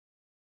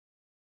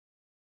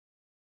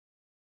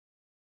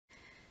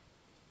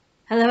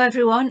Hello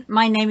everyone,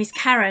 my name is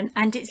Karen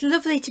and it's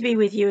lovely to be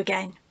with you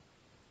again.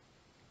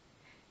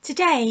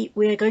 Today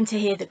we are going to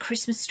hear the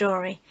Christmas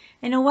story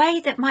in a way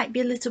that might be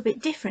a little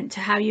bit different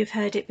to how you've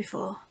heard it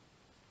before.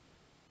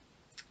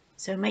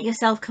 So make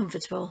yourself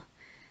comfortable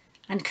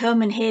and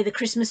come and hear the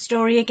Christmas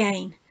story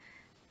again.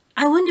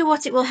 I wonder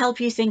what it will help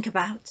you think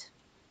about.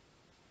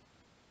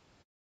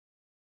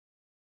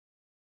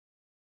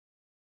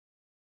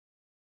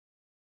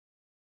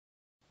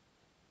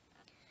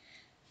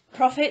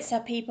 Prophets are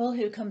people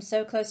who come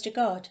so close to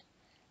God,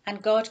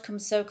 and God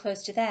comes so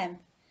close to them,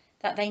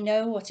 that they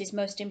know what is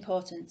most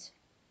important.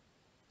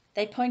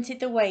 They pointed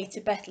the way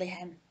to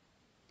Bethlehem.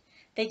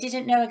 They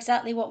didn't know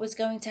exactly what was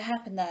going to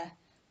happen there,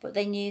 but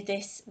they knew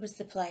this was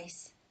the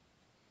place.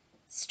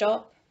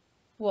 Stop,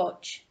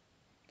 watch,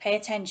 pay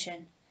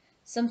attention.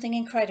 Something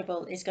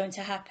incredible is going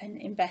to happen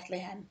in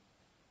Bethlehem.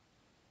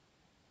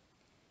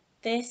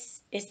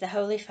 This is the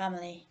Holy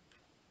Family.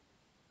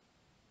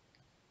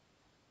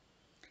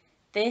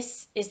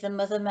 This is the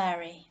Mother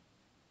Mary.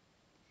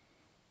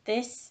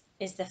 This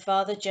is the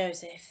Father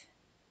Joseph.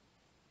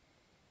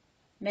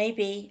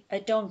 Maybe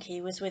a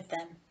donkey was with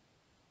them.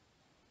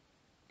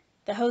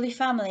 The Holy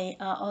Family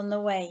are on the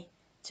way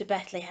to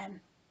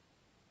Bethlehem.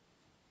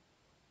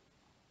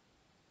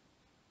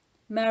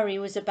 Mary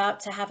was about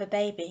to have a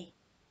baby.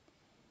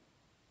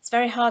 It's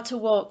very hard to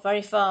walk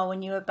very far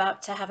when you're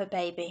about to have a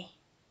baby.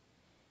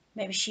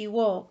 Maybe she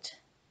walked,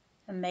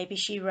 and maybe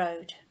she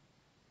rode.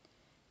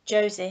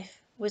 Joseph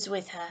was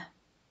with her.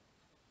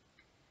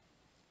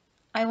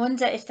 I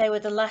wonder if they were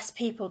the last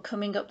people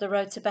coming up the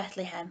road to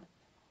Bethlehem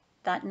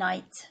that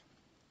night.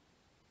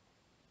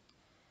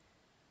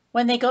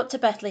 When they got to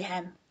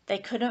Bethlehem, they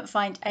couldn't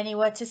find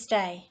anywhere to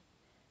stay,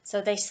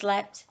 so they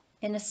slept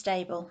in a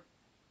stable.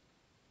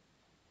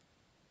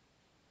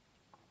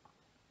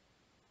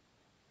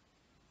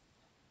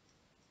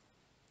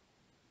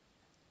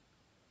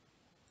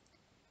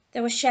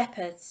 There were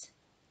shepherds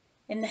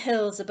in the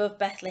hills above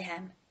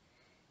Bethlehem,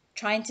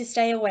 trying to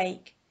stay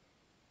awake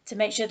to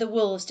make sure the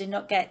wolves did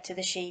not get to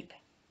the sheep.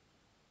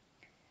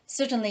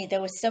 Suddenly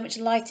there was so much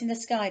light in the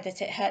sky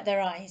that it hurt their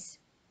eyes.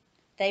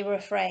 They were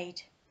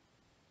afraid.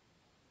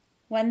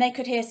 When they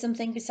could hear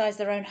something besides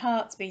their own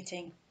hearts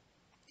beating,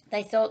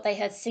 they thought they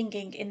heard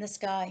singing in the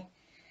sky.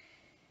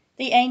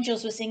 The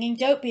angels were singing,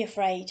 "Don't be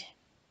afraid."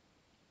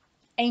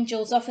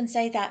 Angels often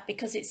say that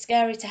because it's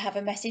scary to have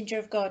a messenger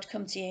of God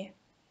come to you.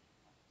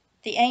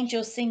 The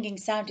angels singing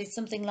sounded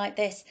something like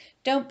this: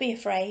 "Don't be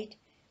afraid.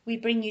 We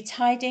bring you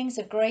tidings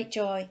of great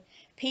joy,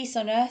 peace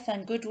on earth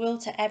and goodwill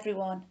to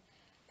everyone.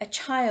 A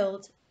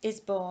child is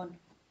born."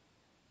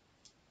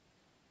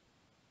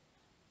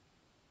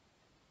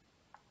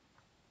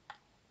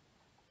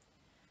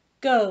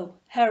 Go,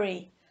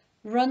 hurry,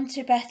 run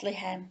to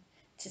Bethlehem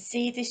to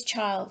see this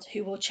child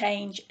who will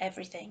change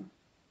everything.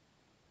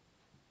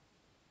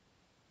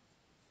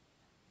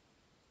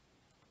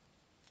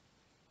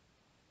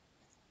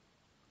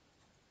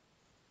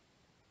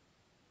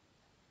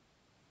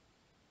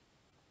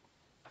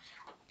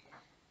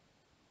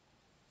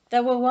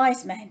 There were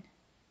wise men,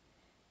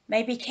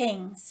 maybe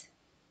kings.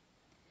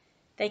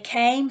 They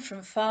came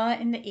from far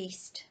in the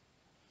east,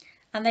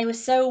 and they were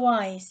so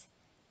wise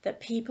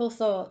that people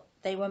thought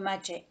they were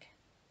magic.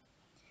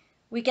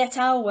 We get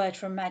our word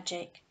from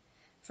magic,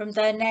 from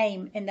their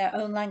name in their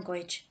own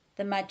language,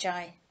 the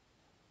Magi.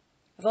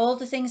 Of all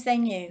the things they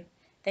knew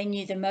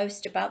the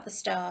most about the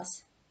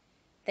stars.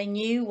 They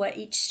knew where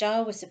each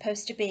star was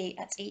supposed to be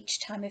at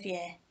each time of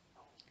year.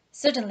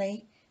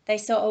 Suddenly, they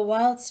saw a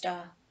wild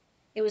star.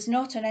 It was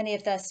not on any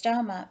of their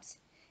star maps.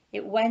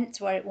 It went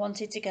where it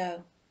wanted to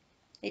go.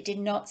 It did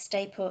not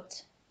stay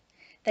put.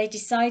 They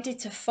decided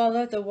to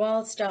follow the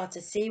wild star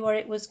to see where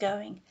it was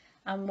going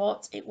and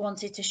what it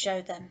wanted to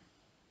show them.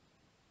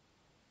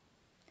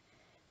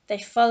 They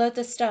followed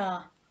the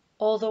star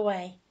all the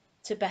way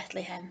to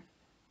Bethlehem.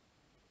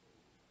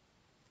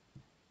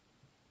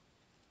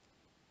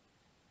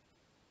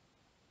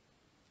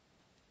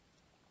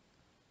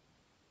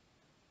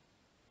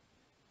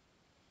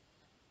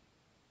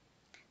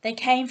 They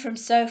came from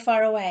so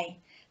far away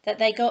that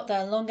they got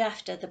there long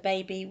after the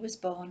baby was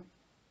born.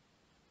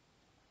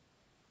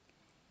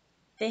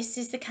 This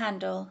is the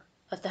candle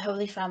of the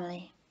Holy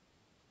Family.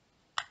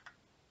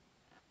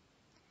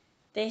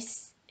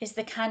 This is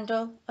the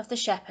candle of the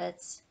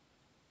shepherds.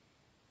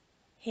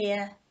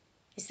 Here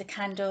is the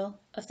candle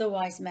of the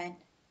wise men.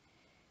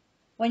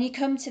 When you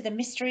come to the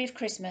mystery of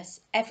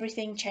Christmas,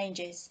 everything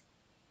changes.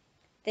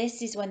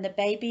 This is when the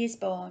baby is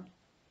born,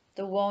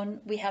 the one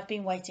we have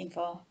been waiting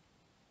for.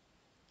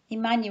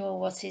 Emmanuel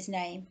was his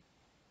name,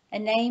 a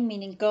name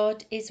meaning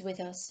God is with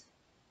us.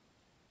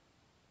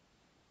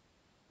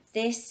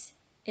 This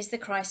is the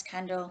Christ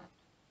candle.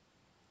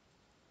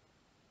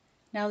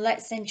 Now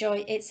let's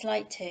enjoy its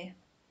light too.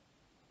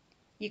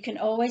 You can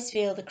always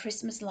feel the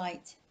Christmas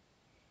light.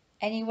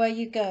 Anywhere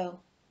you go,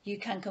 you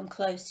can come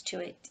close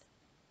to it.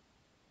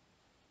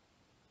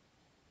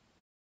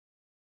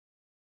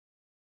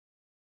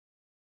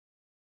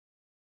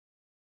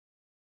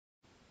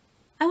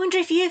 I wonder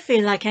if you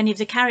feel like any of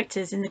the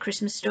characters in the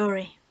Christmas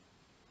story.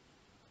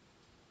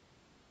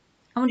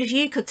 I wonder if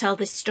you could tell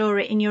this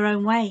story in your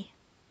own way.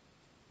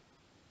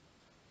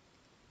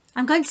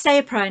 I'm going to say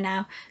a prayer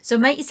now, so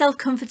make yourself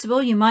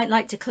comfortable. You might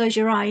like to close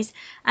your eyes,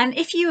 and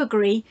if you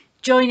agree,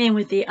 join in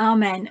with the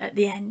Amen at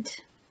the end.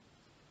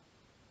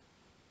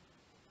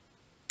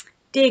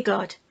 Dear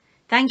God,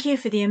 thank you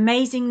for the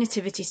amazing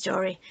nativity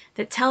story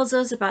that tells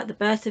us about the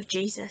birth of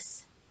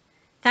Jesus.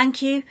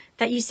 Thank you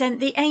that you sent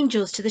the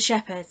angels to the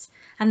shepherds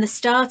and the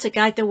star to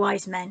guide the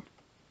wise men.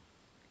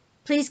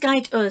 Please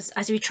guide us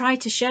as we try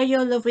to share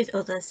your love with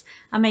others,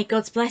 and may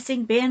God's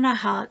blessing be in our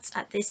hearts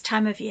at this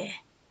time of year.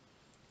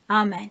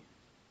 Amen.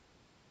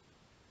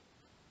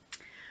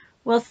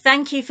 Well,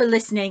 thank you for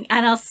listening,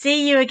 and I'll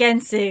see you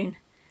again soon.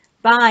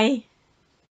 Bye.